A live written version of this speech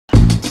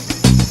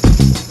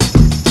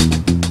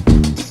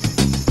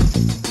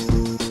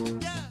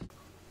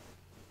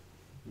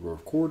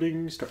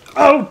recording start.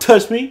 Oh, don't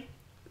touch me!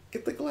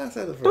 Get the glass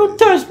out of the Don't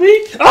touch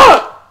me!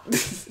 Ah!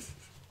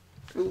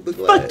 Move the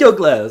glass. Fuck your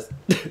glass!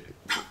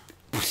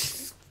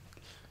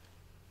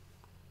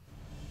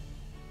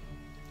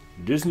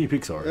 Disney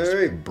Pixar's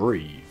Alright.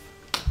 Brave.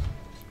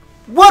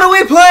 What are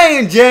we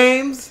playing,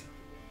 James?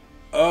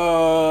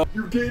 Uh,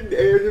 You didn't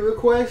answer the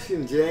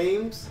question,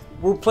 James.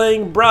 we're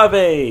playing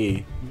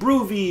Brave,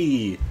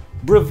 Broovy,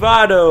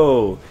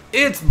 Bravado.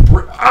 It's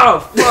oh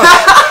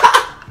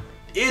fuck!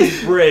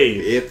 It's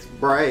Brave. It's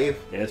brave.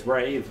 Yeah, it's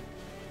Brave.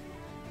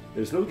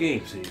 There's no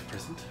game save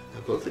present.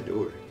 Now close the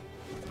door.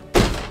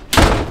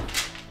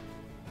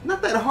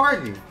 Not that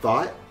hard, you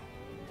thought.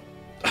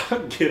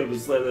 Get him to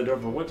slam that door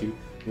for 1, 2,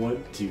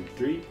 1, 2,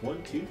 3,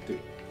 1, 2, 3.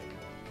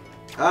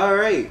 All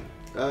right.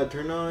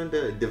 Turn on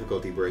the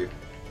difficulty, brave.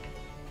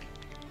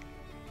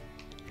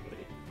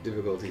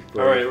 Difficulty.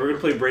 Brave. All right, we're gonna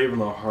play Brave on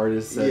the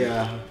hardest setting.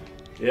 Yeah.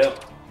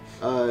 Yep.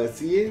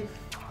 See if.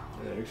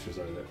 The extras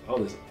are there. Oh,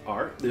 there's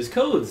art. There's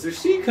codes. There's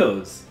C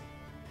codes.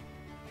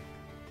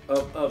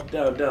 Up,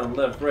 down, down,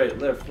 left, right,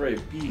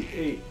 B,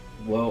 A.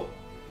 Well,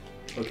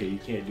 okay, you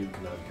can't do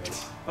Konami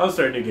codes. I'll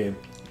start a new game.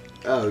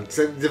 Oh,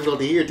 set the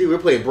difficulty here too. We're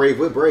playing Brave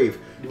with Brave.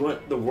 You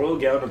want the royal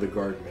gown or the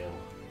guard mail?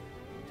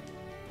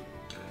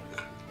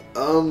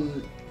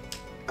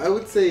 I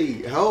would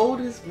say, how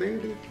old is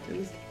Meredith in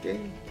this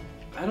game?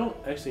 I don't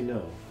actually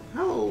know.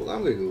 How old?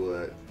 I'm gonna Google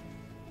that.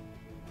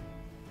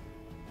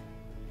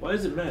 Why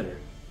does it matter?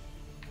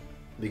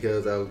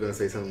 Because I was gonna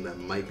say something that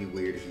might be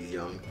weird if he's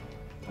young.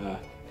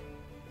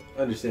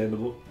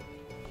 Understandable.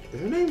 Is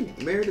her name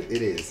Meredith?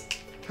 It is.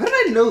 How did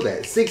I know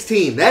that?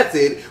 16, that's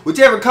it.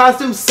 Whichever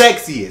costume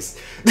sexiest.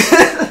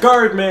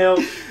 Guard mail!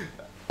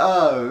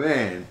 Oh,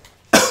 man.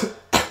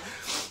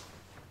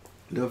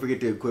 Don't forget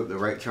to equip the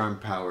right charm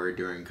power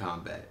during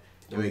combat.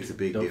 It makes a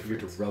big difference. Don't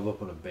forget to rub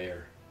up on a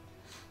bear.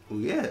 Oh,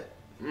 yeah.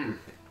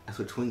 That's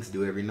what twinks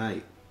do every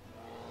night.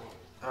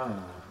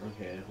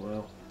 Okay,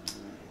 well.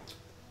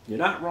 You're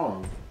not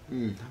wrong.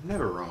 I'm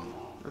never wrong.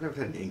 I've never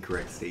had an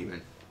incorrect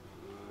statement.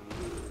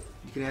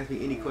 You can ask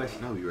me any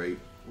question, I'll be right.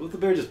 What if the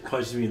bear just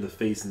punches me in the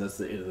face and that's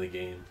the end of the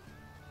game?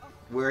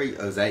 Where are you?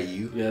 Oh, is that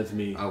you? Yeah, that's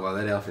me. Oh, wow,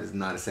 that outfit is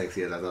not as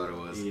sexy as I thought it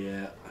was.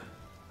 Yeah.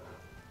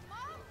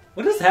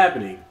 What is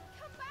happening?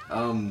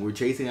 We're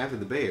chasing after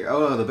the bear.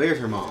 Oh, no, the bear's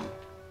her mom.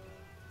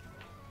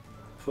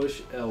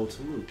 Push L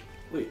to move.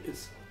 Wait,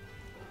 it's...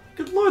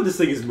 Good lord, this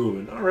thing is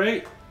moving.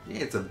 Alright. Yeah,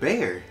 it's a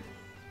bear.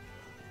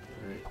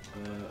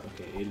 Alright,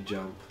 okay, A to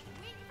jump.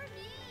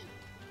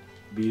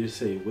 B to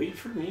say, wait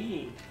for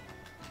me.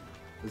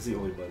 That's the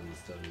only button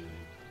that's done anything.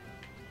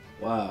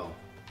 Wow.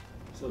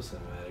 So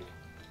cinematic.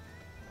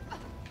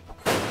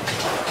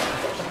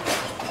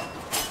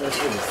 That's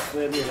gonna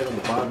slam your head on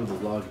the bottom of the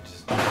log and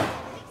just...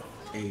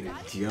 A to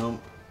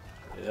jump.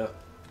 Yep.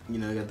 You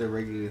know, got the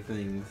regular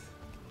things.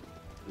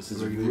 This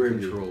is Regular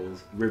riveting,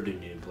 controls. riveting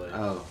gameplay.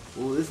 Oh,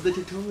 well, this is the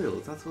tutorial.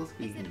 It's not supposed to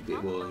be.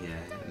 Well, yeah,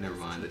 never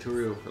mind. The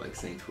tutorial for like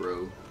Saints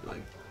Row,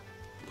 like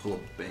pull a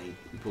bank,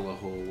 you pull a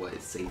whole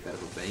safe out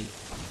of a bank.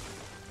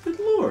 Good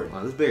lord.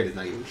 Wow, this bear does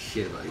not give a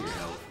shit about your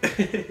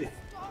health.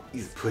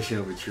 He's pushing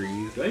over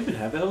trees. Do I even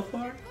have a health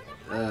bar?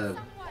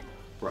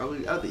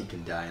 Probably. I think you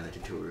can die in the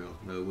tutorial.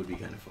 No, it would be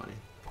kind of funny.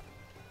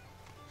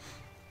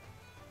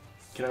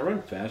 Can I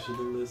run faster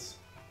than this?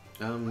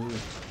 Well,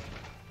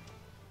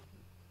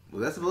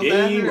 that's supposed to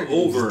happen. Game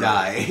over. Just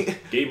die.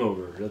 Game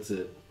over. That's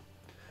it.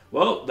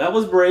 Well, that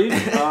was Brave.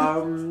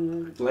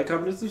 Like,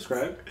 comment, and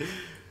subscribe.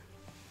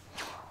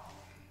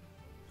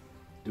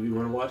 Do we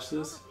want to watch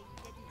this?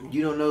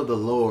 You don't know the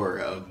lore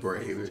of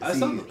Brave. I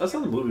saw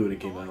the movie when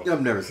it came out.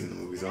 I've never seen the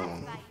movie, so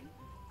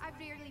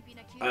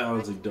I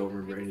honestly don't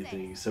remember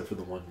anything except for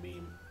the one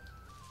meme.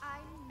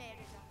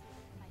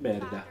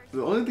 Merida.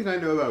 the only thing I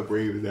know about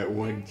Brave is that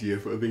one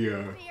gif of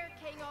the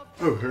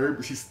oh,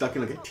 her, she's stuck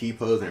in like a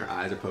T-pose and her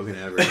eyes are poking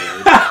out of her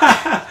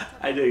head.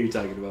 I know what you're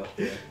talking about.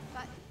 Yeah.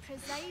 But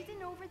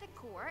presiding over the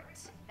court,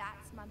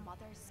 that's my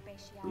mother's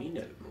specialty. We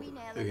know.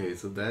 Okay,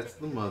 so that's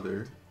the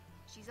mother.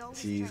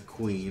 She's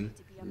queen.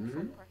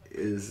 Mm-hmm.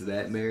 Is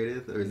that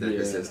Meredith or is that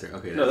her sister?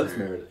 Okay, no, that's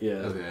her. Meredith. Yeah.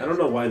 Okay. I don't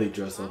know why they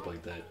dress up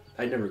like that.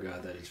 I never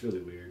got that. It's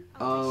really weird.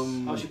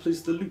 Oh, she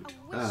plays the lute.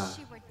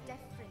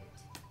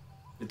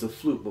 It's a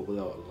flute, but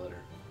without a letter.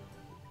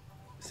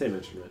 Same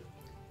instrument.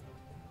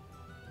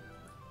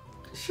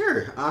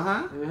 Sure.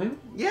 Mm-hmm.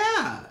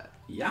 Yeah.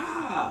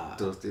 Yeah.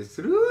 Toasted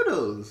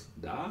strudels.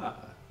 Da.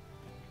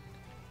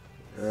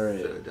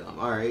 Alright. So dumb.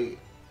 Alright.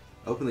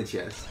 Open the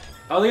chest.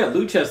 Oh, they got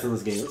loot chests in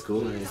this game. That's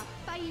cool. Nice.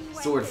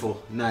 Swordful.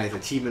 Nice.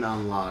 Achievement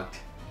unlocked.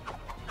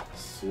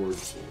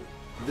 Swordful.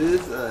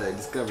 This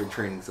discovered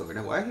training sword.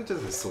 Now, why is it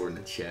just a sword in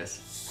the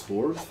chest?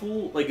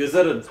 Swordful? Like, is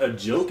that a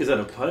joke? Is that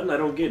a pun? I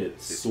don't get it.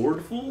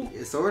 Swordful?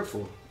 It's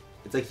swordful.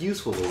 It's like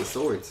useful with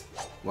swords.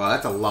 Wow,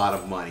 that's a lot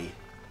of money.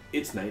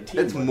 It's 19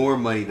 That's money. more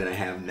money than I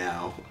have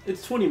now.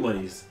 It's 20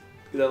 monies.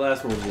 That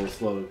last one was a little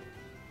slow.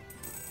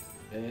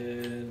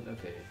 And,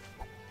 okay.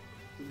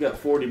 We've got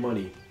 40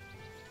 money.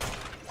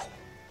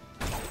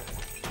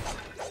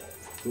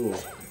 Cool.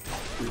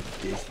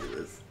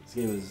 Ridiculous. This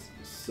game is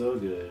so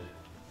good.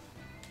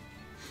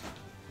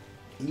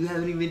 You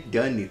haven't even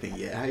done anything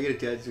yet. How are you gonna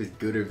tell if it's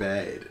good or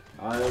bad?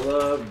 I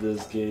love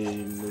this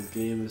game. This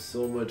game is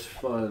so much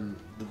fun.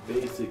 The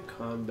basic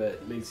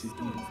combat makes you eat.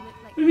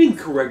 What do you mean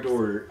correct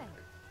order?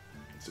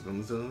 Step on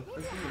the stone? You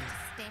have to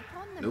step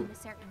on them Nope. in a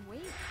certain way.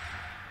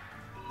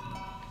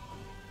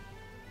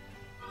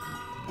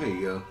 There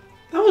you go.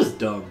 That was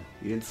dumb.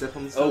 You didn't step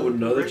on the stone? Oh,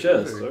 another Correct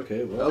chest. order.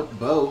 Okay, well.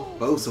 Oh,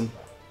 bow some.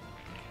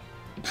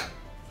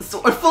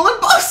 Sword full of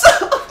bow.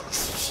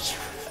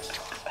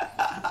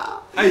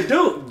 I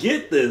don't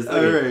get this.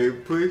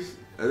 Alright, push.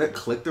 Is that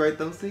click the right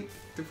thumbstick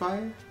to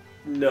fire?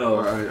 No,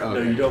 Alright, no,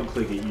 okay. you don't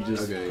click it. You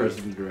just Okay. press it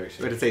in I was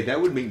direction. about to say,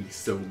 that would make me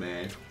so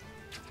mad.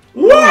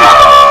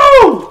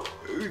 Whoa!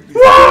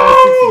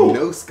 Whoa!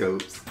 No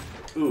scopes.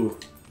 Ooh,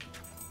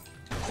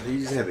 You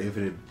just have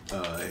infinite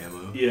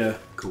ammo. yeah.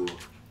 Cool.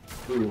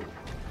 Ooh.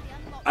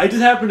 I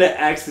just happened to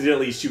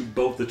accidentally shoot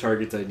both the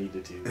targets I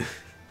needed to.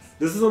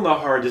 This is on the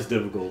hardest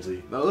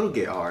difficulty. No, it'll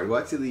get hard.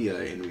 Watch till the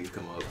enemies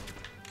come up.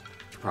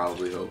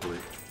 Probably, hopefully.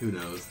 Who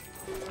knows?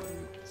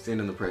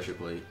 Stand on the pressure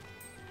plate.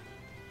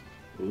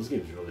 Well, this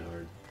game's really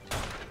hard.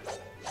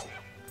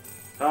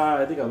 Ah,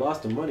 I think I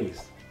lost the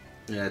monies.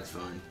 Yeah, it's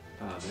fine.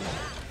 Ah,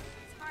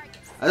 man.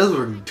 Those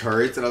were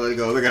turrets, and I'm gonna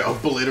go, they're gonna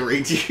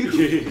obliterate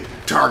you.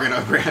 Target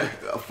up.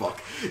 Oh, fuck.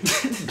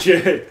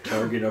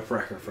 Target a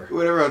fracker.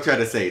 Whatever I'm trying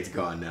to say, it's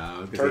gone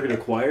now. Target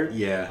acquired?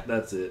 Yeah.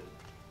 That's it.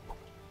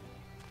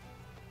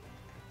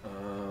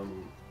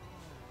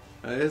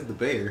 There's the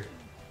bear.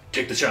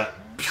 Take the shot.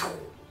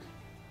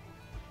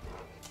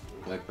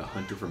 Like the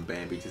hunter from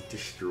Bambi just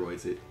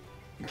destroys it.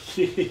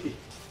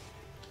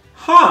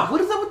 Huh!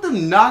 What is up with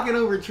them knocking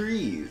over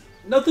trees?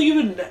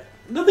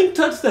 Nothing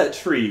touched that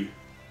tree.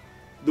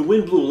 The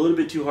wind blew a little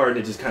bit too hard and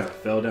it just kind of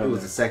fell down. It was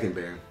there. the second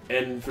bear.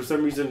 And for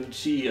some reason,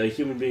 a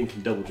human being,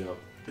 can double jump.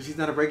 But she's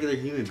not a regular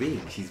human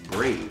being. She's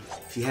brave.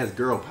 She has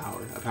girl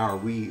power. A power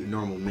we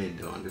normal men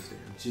don't understand.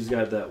 She's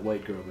got that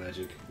white girl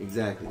magic.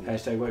 Exactly.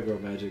 Hashtag white girl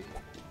magic.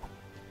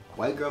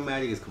 White girl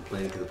magic is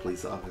complaining to the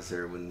police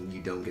officer when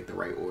you don't get the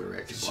right order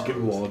at your She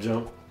can borrows. wall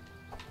jump.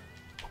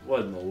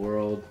 What in the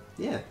world?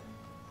 Yeah.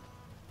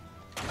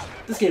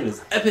 This game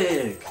is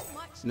epic!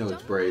 No,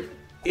 it's brave.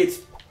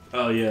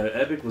 Oh yeah,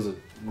 epic was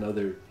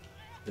another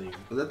thing.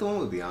 Was that the one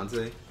with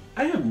Beyonce?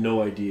 I have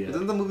no idea.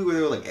 Wasn't the movie where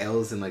they were like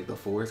elves in like the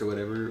forest or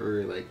whatever,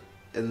 or like,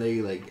 and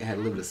they like had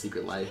lived a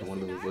secret life, and one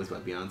of them was voiced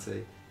by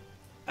Beyonce?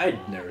 I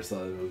never saw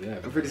the movie.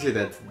 I'm pretty sure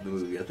that's the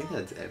movie. I think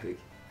that's epic.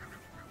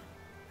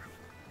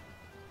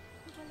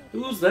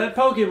 Who's that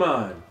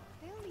Pokemon?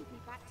 They'll lead me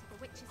back to the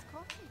witch's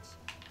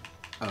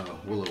cottage. Oh,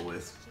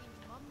 Will-O-Wisp.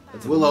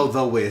 That's a Willow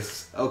the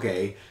Wisp.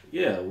 Okay.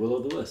 Yeah, Will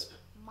of the Wisp.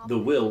 The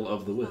will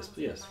of the wisp,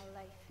 yes.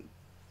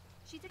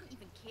 She didn't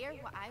even care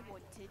what I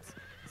wanted,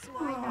 so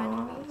I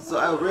ran away. So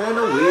I ran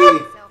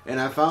away, and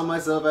I found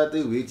myself at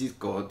the witch's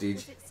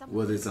cottage.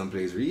 Was it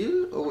someplace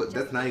real? Or what?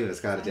 That's not even a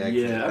Scottish accent.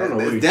 Yeah, I don't know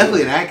what It's he's definitely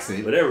saying. an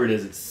accent. Whatever it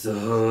is, it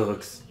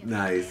sucks.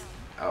 Nice.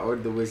 I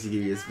ordered the witch to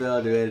give you a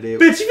spell to edit it.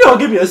 Bitch, you gonna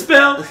give me a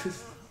spell?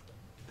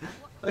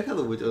 I like how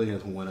the witch only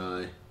has one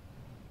eye.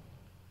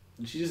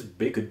 Did she just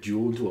bake a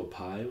jewel into a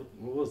pie?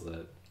 What was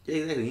that? Yeah,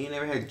 exactly. You ain't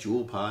never had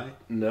jewel pie?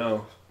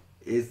 No.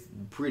 It's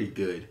pretty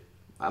good.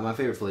 My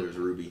favorite flavor is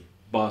ruby.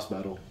 Boss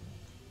battle.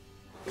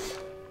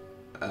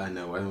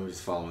 No, I'm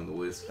just following the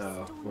wisp.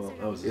 Oh, well,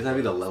 that was It's not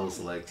be the level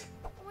select.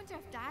 I wonder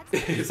if Dad.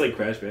 It's like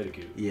Crash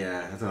Bandicoot.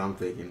 Yeah, that's what I'm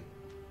thinking.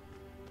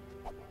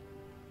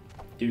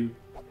 Do,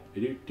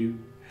 do, do,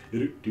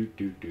 do, do,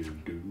 do, do,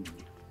 do.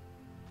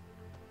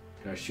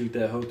 Can I shoot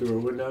that hoe through a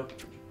window?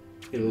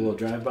 Get a little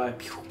drive-by?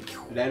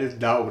 That is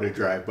not what a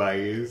drive-by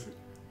is.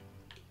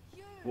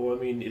 Well, I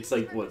mean, it's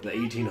like, what, the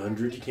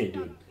 1800s? You can't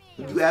do it.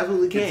 You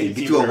absolutely can. It's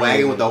Get you a even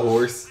wagon earlier. with a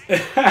horse.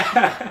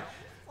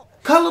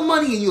 Color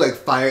money and you like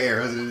fire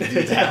arrows into the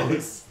dude's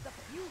house.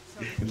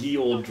 Ye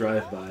old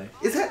drive-by.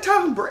 Is that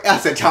Tom Brady? I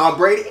said Tom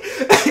Brady.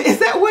 Is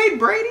that Wade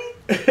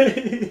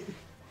Brady?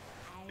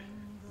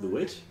 The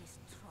witch?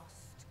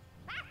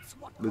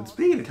 But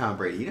speaking of Tom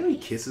Brady, you know he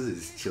kisses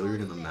his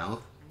children in the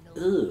mouth?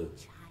 Ugh.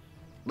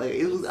 Like,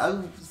 it was,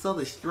 I saw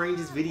the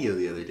strangest video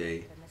the other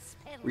day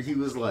where he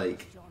was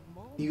like,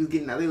 he was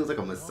getting, I think it was like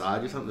a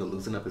massage or something to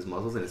loosen up his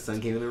muscles, and his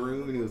son came in the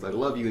room and he was like,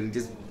 love you, and he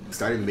just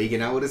started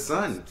making out with his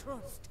son.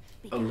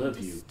 I love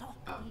you.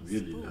 I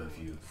really love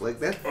you. Like,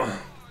 that's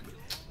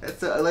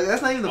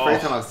not even the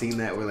first time I've seen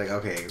that where like,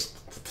 okay,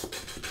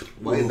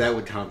 why is that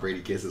what Tom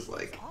Brady kisses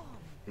like?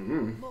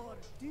 Mm-hmm.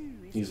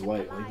 He's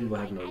white. White people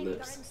have no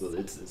lips, so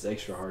it's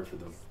extra hard for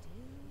them.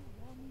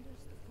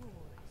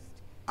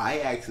 I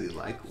actually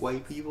like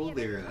white people.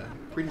 They're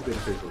pretty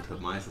beneficial to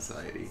my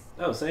society.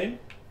 Oh, same?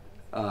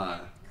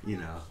 You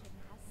know.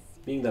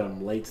 Being that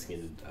I'm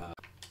light-skinned,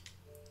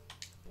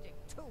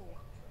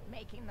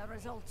 Making the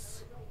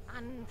results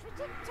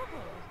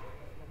unpredictable.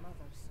 The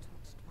mother's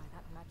touched by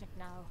that magic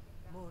now.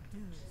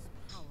 Mordu's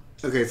power.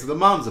 Okay, so the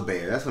mom's a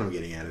bear. That's what I'm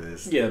getting out of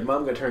this. yeah,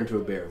 Mom got turned into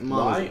a bear.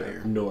 Mom's Why? a bear. I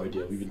have no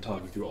idea. We've been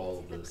talking through all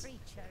of this.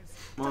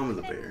 Mom is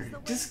a bear.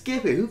 Just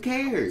skip it. Who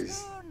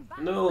cares?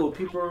 No,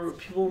 people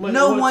might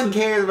No want one to-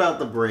 cares about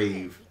the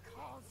brave.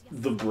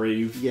 The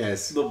brave.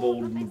 Yes. The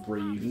bold and the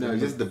brave. No,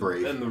 just the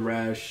brave. And the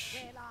rash.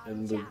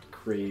 And the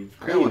crave.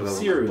 I got one of Crave those on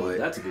my cereal. butt.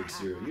 That's a good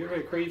cereal. You ever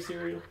had crave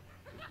cereal?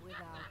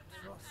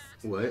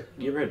 What?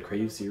 You ever had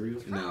crave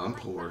cereal? No, I'm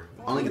poor.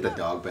 I only get the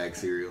dog bag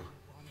cereal.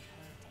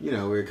 You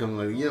know, where it comes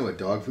like, you know what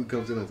dog food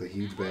comes in like the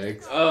huge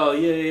bags? Oh,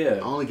 yeah. I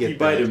only get You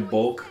buy it that. in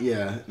bulk?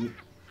 Yeah.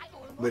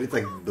 But it's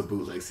like the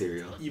bootleg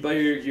cereal. You buy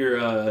your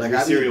Like, your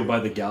I cereal mean- by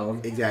the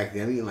gallon?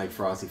 Exactly. I'm eating like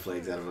Frosty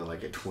Flakes out of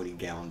like a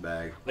 20-gallon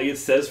bag. Like it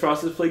says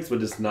Frosted Flakes,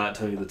 but it's not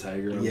Tony the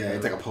Tiger. on Yeah, the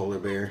it's like a polar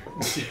bear.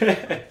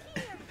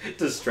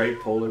 It's a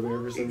striped polar bear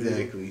for some reason.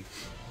 Exactly.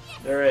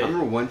 I Alright.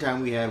 remember one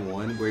time we had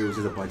one where it was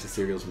just a bunch of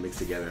cereals mixed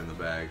together in the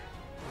bag.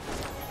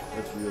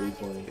 That's really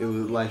funny. It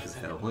was life as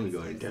hell. Let me go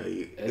ahead and tell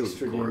you. It was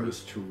Extra gross.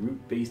 damage to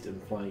root-based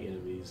and flying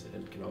enemies,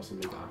 and can also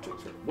make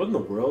objects. What in the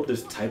world?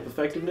 There's type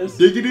effectiveness?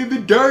 Dig it in the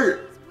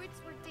dirt! These woods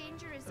were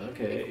dangerous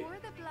Okay. even before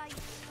the blight.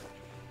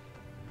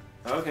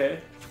 Okay.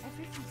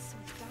 Everything's so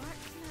dark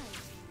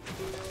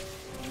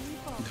now.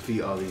 Evil.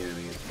 Defeat all the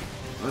enemies.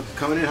 Oh, it's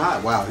coming in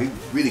hot. Wow, he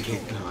really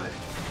came in hot.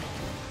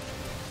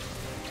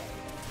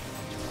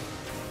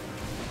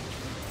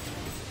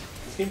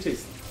 This game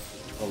takes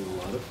a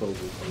lot of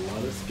focus, a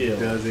lot of skill.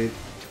 Does it?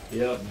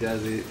 Yep.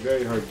 Does it?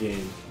 Very hard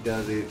game.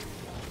 Does it?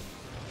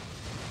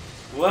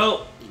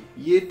 Well,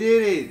 You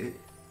did it!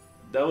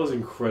 that was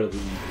incredibly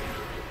easy.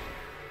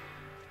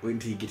 Wait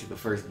until you get to the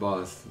first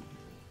boss.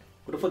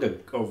 What if like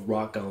a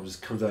rock golem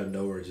just comes out of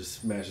nowhere and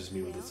just smashes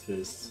me with his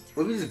fists?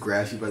 What if he just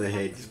grabs you by the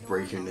head, just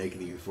breaks your neck,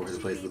 and you force to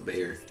place the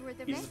bear? Restore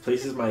the He just rest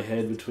places my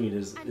head between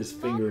his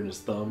finger and his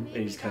thumb,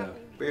 and he's kind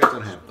of... Bears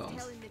don't have thumbs.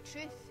 telling the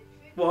truth.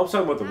 Well, I'm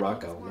talking about the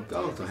rock golem.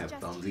 Golems don't have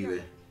thumbs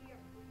either.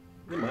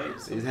 They might.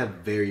 They just have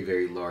very,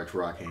 very large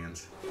rock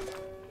hands.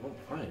 Oh,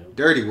 fine.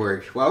 Dirty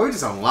work. Wow, we're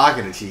just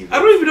unlocking I achievements.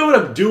 don't even know what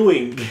I'm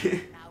doing.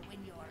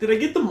 Did I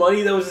get the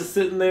money that was just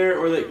sitting there,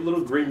 or that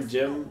little green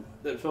gem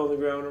that fell on the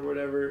ground, or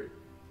whatever?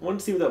 I want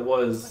to see what that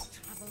was.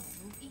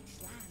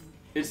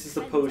 It's just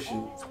a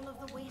potion.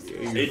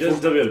 It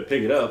doesn't tell me how to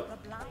pick it up.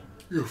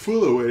 You're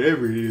full of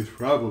whatever it is,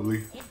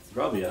 probably.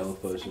 Probably a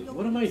health potion.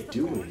 What am I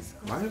doing?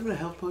 Why would a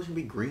health potion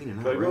be green and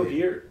If not I go red?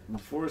 here,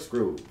 Forest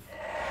Grove.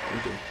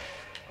 Okay.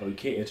 Oh, you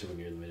can't enter when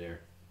you're in midair.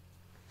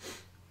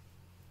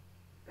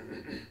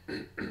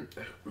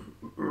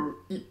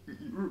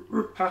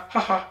 Ha ha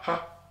ha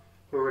ha.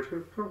 Forest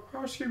Grove.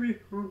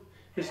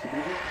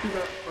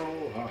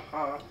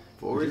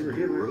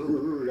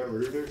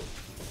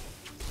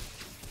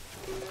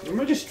 What am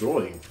I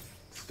destroying?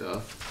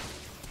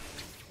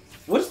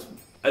 Stuff. What's...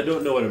 I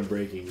don't know what I'm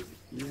breaking.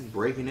 You're just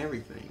breaking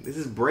everything. This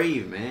is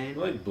brave, man. I'm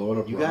like blowing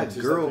up You got rocks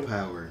or girl something.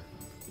 power.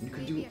 You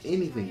can do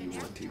anything you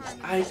want to.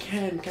 I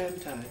can,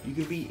 can't I? You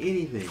can be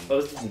anything.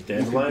 Oh, this is the You can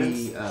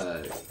dandelions? be,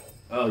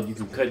 Oh, you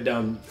can cut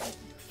down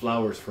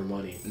flowers for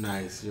money.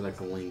 nice. You're like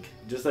the Link.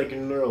 Just like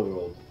in the real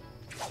world.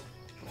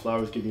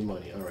 Flowers give you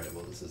money. Alright,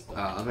 well, this is...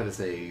 I'm about to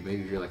say,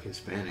 maybe if you're like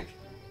Hispanic.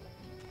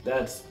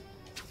 That's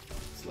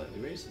slightly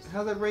racist.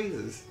 How's that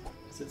racist?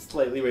 Is it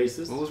slightly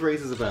racist? What was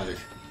racist about it?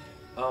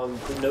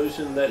 The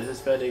notion that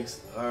Hispanics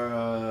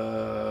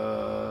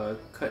are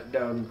cut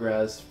down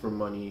grass for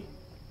money.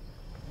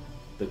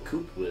 The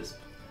coop wisp.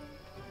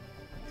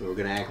 So we're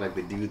gonna act like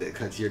the dude that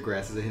cuts your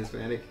grass is a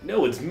Hispanic?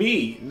 No, it's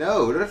me.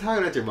 No, we're not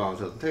talking about your mom's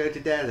house. I'm talking about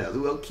your dad's house.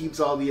 Who else keeps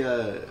all the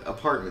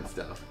apartment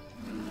stuff?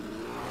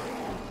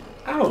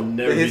 I'll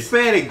never The be,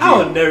 Hispanic dude.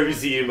 I'll never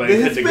see anybody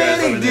The cut the grass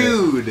over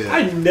Hispanic there. dude.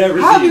 I never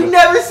How have see you him.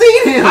 never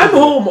seen him? I'm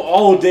home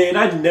all day and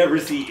I never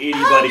see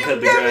anybody cut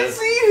the never grass.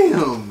 seen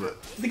him.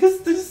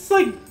 Because there's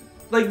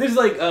like there's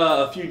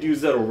a few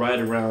dudes that'll ride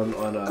around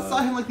on I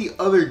saw him like the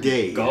other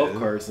day. golf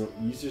carts and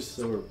use your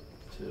sword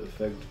to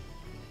affect.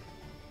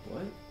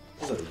 What?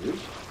 Is that a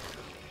roof?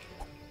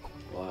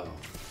 Wow.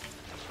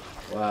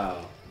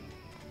 Wow.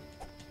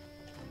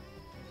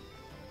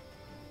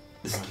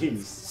 This game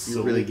is so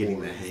You're really getting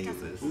the boring. hang of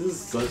this. This is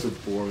such a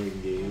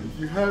boring game.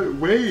 You have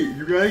wait.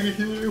 You gotta get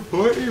to the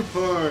important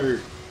part.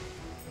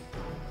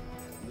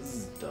 This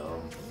is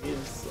dumb. This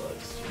game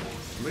sucks.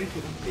 I'm ready to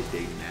take a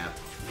midday nap.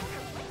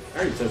 I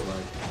already took mine.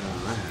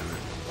 No, I haven't.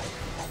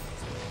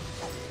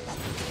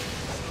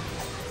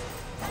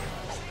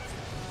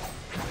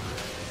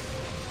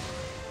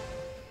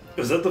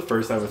 Was that the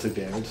first time I took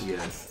damage?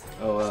 Yes.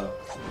 Oh wow.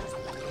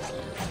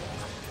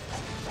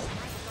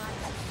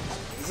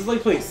 This is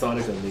like playing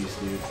Sonic Unleashed,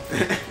 dude.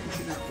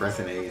 Just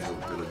pressing A and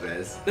hope for the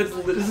best. This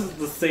is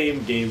the same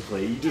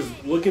gameplay. You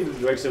just look in the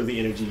direction of the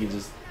energy, you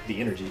just... The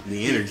energy.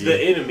 The energy.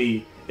 The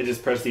enemy, and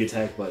just press the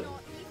attack button.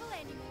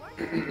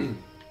 Evil anymore.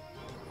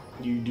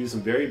 You do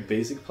some very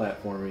basic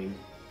platforming.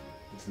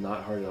 It's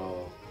not hard at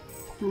all.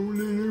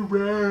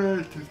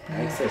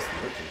 Access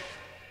merchant.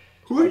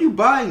 Who are you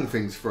buying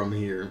things from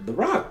here? The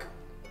Rock!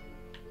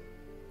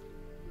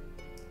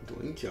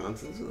 Dwayne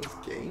Johnson's in this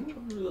game?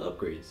 What are the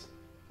upgrades?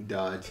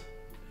 Dodge.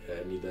 Yeah,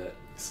 I need that.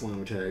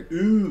 Slam attack.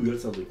 Ooh, that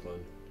sounds like fun.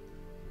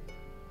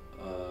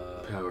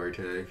 Power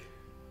attack.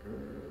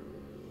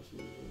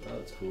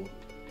 That's cool.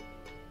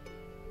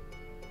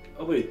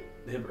 Oh wait,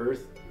 they have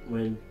Earth,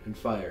 Wind, and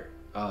Fire.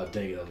 Oh,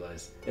 dang it, that was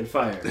ice. And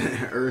fire.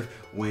 Earth,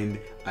 Wind,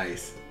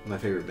 Ice. My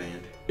favorite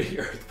band.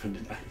 Earth, Wind,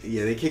 and Ice.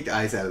 Yeah, they kicked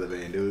Ice out of the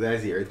band. It was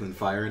actually Earth, Wind,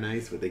 Fire, and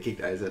Ice, but they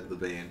kicked Ice out of the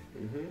band.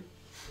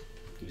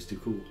 He was too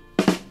cool.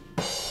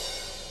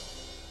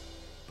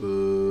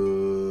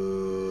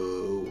 Boo.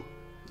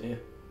 Yeah.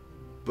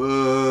 Boo.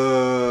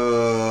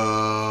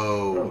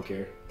 I don't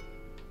care.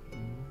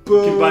 Boo.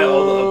 You can buy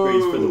all the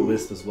upgrades for the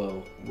Wisp as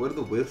well. What do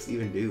the Wisps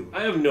even do?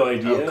 I have no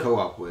idea. Oh,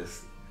 co-op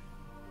Wisp.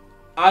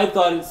 I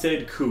thought it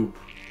said Coop.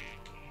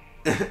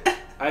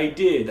 I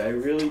did. I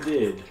really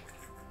did.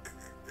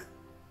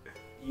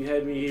 You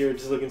had me here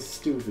just looking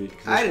stupid.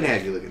 I didn't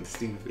have you looking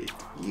stupid.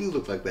 You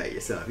look like that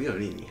yourself. You don't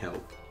need any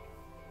help.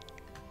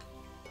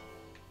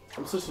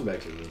 I'm switching back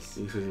to this.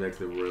 You switching back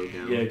to the road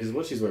now? Yeah, because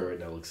what she's wearing right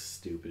now looks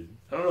stupid.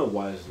 I don't know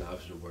why there's an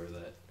option to wear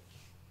that.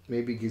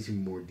 Maybe it gives you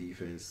more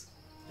defense.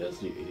 It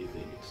doesn't do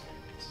anything. It's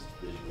just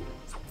visual.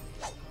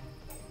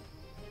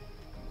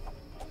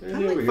 I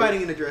think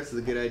fighting in a dress is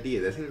a good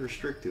idea. That seems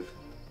restrictive.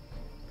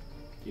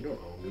 You don't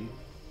owe me.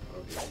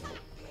 I'll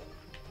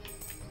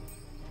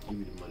give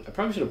you the money. I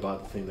probably should have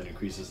bought the thing that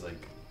increases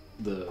like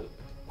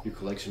your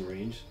collection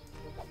range.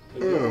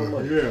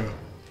 Yeah.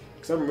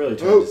 Because I'm really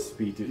trying to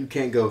speed through. You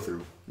can't go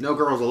through. No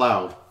girls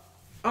allowed.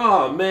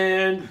 Oh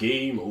man,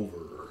 game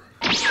over.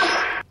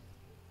 I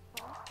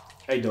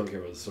don't care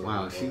about the sword.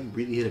 Wow, she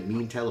really hit a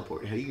mean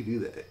teleport. How do you do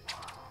that?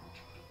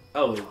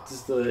 Oh, it's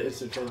just the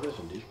instant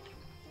transmission, dude.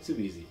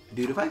 Super easy.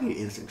 Dude, if I get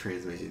instant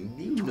transmission,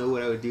 do you know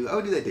what I would do? I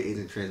would do that to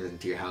instant transmission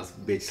to your house,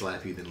 bitch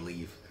slap you, then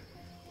leave.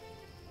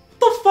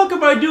 What the fuck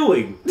am I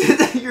doing?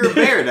 You're a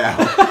bear now.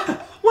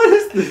 What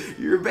is this?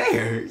 You're a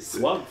bear.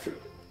 Swamp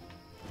fruit.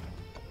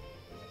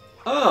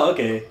 Oh,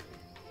 okay.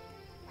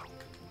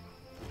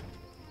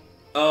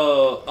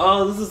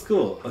 Oh, this is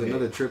cool. Okay.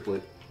 Another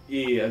triplet.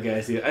 Yeah, okay,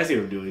 I see what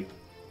I'm doing.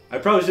 I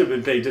probably should have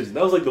been paying attention.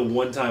 That was like the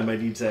one time I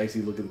need to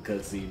actually look at the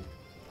cutscene.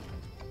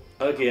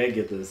 Okay, I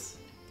get this.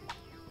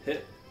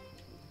 Hit.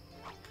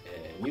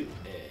 And you,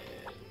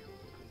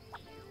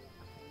 and...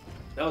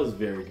 That was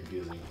very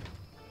confusing.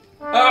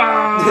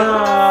 Ah! What the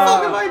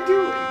fuck am I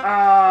doing?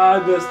 Ah,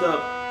 I messed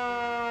up.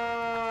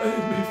 I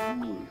made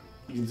fool.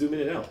 You can zoom in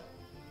and out.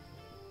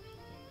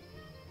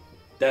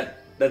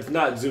 That's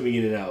not zooming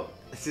in and out.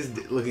 It's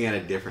just looking at a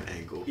different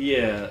angle.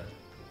 Yeah.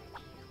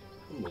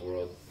 What in the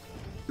world?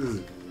 This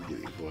is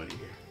really funny.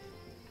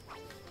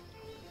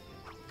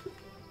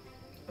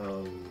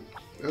 Oh,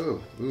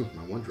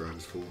 my OneDrive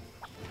is full.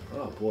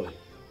 Oh boy.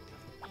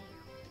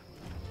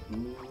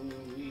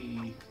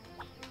 Ooh-wee.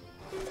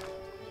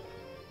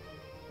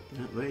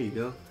 Oh, there you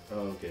go.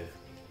 Oh, okay.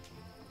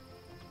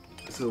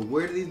 So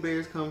where do these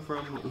bears come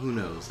from? Who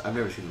knows? I've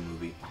never seen the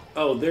movie.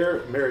 Oh,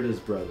 they're Merida's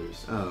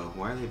brothers. Oh,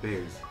 why are they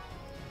bears?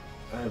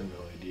 I have no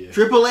idea.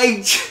 Triple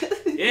H!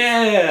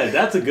 Yeah,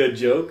 that's a good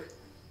joke.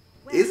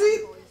 Is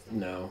it?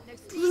 No.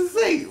 What was it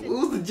say?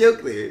 What was the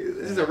joke there?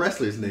 This is a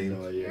wrestler's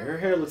name. No idea. Her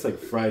hair looks like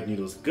fried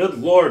noodles. Good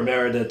lord,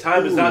 Merida.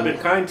 Time has not been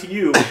kind to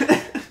you.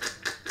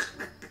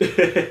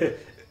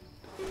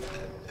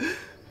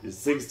 She's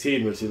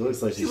 16, but she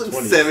looks like she's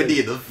 20. 70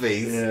 in the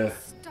face. Yeah.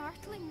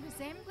 Startling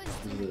resemblance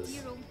to Look my at this.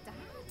 dear old dad.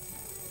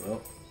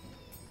 Well,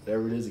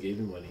 whatever it is, it gave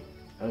me money.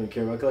 I don't even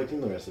care about collecting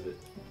the rest of it.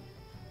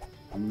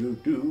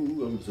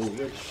 Doo-doo-doo, I'm so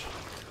rich.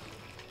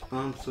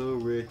 I'm so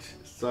rich,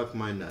 suck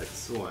my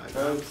nuts. Why?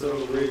 I'm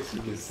so rich,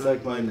 you can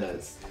suck my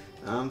nuts.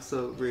 I'm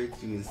so rich,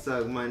 you can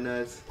suck my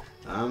nuts.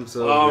 I'm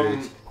so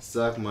rich,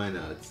 suck my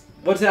nuts.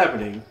 What's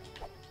happening?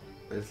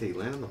 Let's see,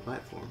 land on the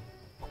platform.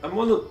 I'm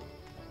on the...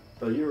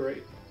 Oh, you were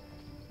right.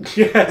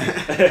 Yeah.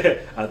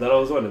 I thought I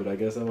was on it, but I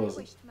guess I I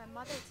wasn't. wished my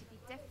mother to be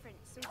different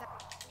so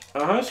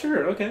that Uh-huh,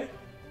 sure, okay.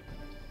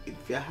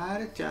 If you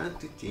had a chance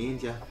to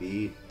change your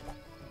feet.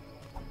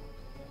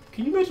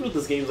 Can you imagine what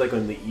this game's like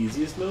on the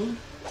easiest mode?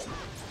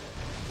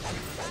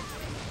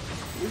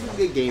 This is a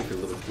good game for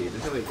little kids.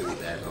 It's not like it could be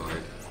that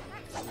hard.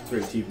 It's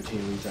very T-for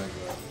teen, what are you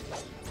talking about?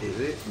 Is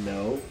it?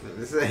 No.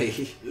 Let's say.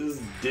 This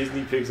is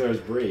Disney Pixar's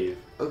Brave.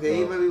 Okay,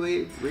 No. it might be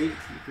rated for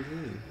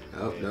teen.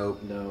 Oh, no.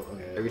 No,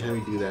 okay. Every time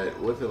you do that,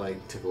 what if it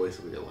like took away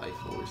some of your life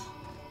force?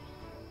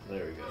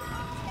 There we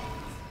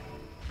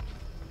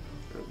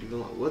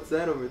go. What's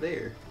that over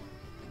there?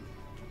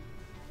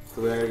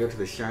 So we gotta go to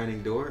the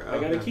shining door? I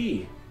got a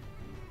key.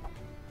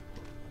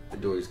 The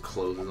door just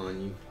closes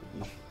on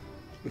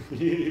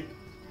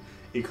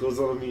It closes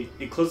on me.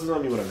 It closes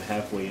on me when I'm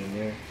halfway in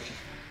there.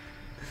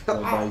 My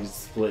body's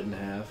split in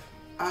half.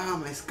 Ah,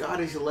 my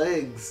Scottish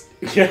legs.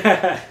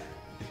 Yeah.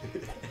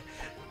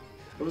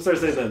 I'm gonna start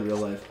saying that in real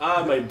life.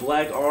 Ah, my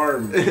black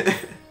arm.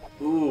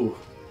 Ooh,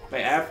 my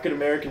African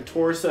American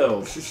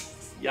torso.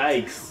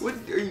 Yikes. What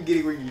are you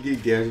getting when you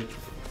get damaged?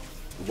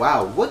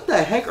 Wow, what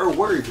the heck are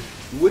words?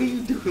 What are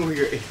you doing when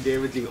you're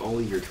damaging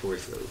only your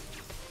torso?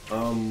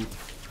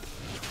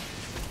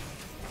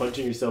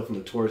 Punching yourself in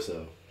the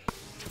torso.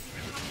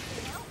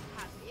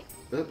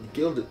 Oh,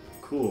 gilded.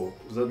 Cool.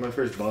 Was that my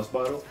first boss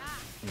battle?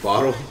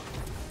 Bottle.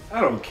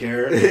 I don't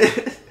care.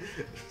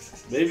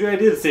 Maybe I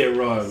did say it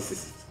wrong.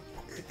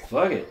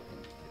 Fuck it.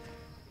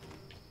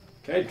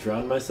 Can I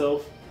drown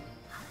myself?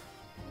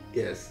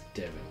 Yes.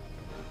 Damn it.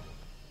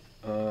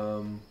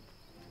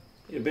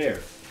 Yeah, bear.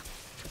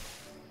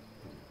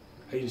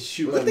 I can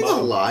shoot Was my that thing mom.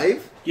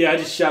 alive? Yeah, I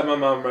just shot my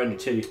mom right in the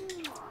titty.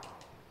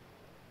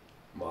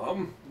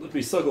 Mom, let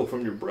me suckle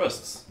from your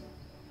breasts.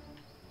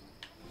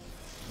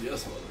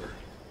 Yes, mother.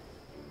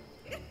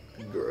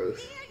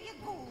 Gross.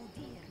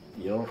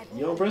 You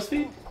don't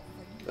breastfeed?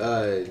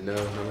 No,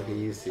 not like I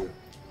used to.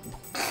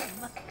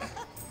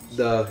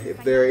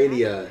 If there are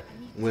any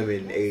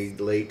women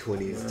aged late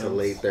 20s to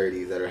late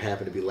 30s that are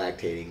happen to be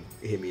lactating,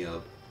 hit me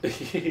up.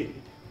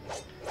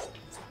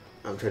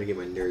 I'm trying to get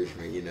my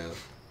nourishment, you know.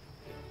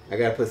 I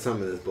gotta put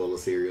some in this bowl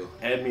of cereal.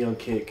 Add me on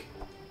Kick.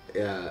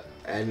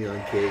 Add me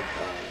on Kick.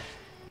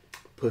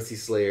 Pussy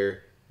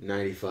Slayer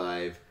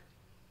 95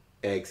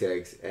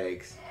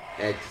 XXX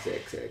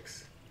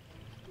XXX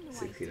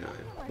 69.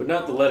 But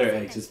not the letter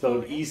X. It's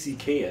spelled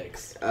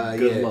ECKX.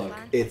 Good luck.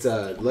 It's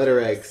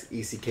letter X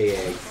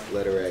ECKX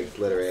letter X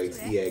letter X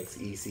EX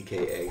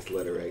ECKX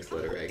letter X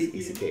letter X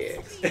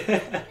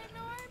ECKX.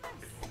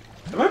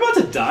 Am I about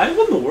to die?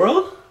 What in the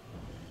world?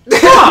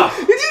 Ah!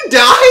 Did you die?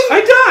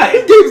 I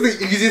died. This game's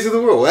the easiest in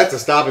the world. Well, that's a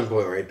stopping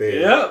point right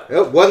there.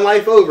 Yep. One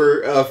life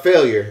over,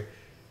 failure.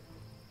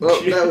 Well,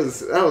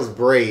 that was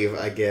brave,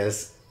 I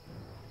guess.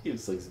 He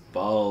just likes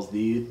balls,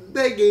 dude.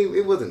 That game,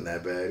 it wasn't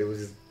that bad. It was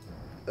just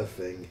a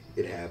thing.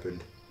 It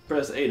happened.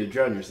 Press A to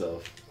drown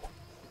yourself.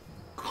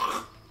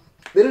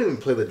 They didn't even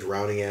play the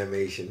drowning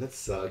animation. That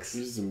sucks.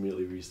 You just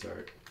immediately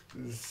restart.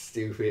 This is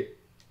stupid.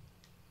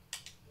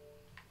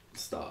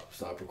 Stop.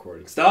 Stop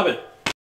recording. Stop it!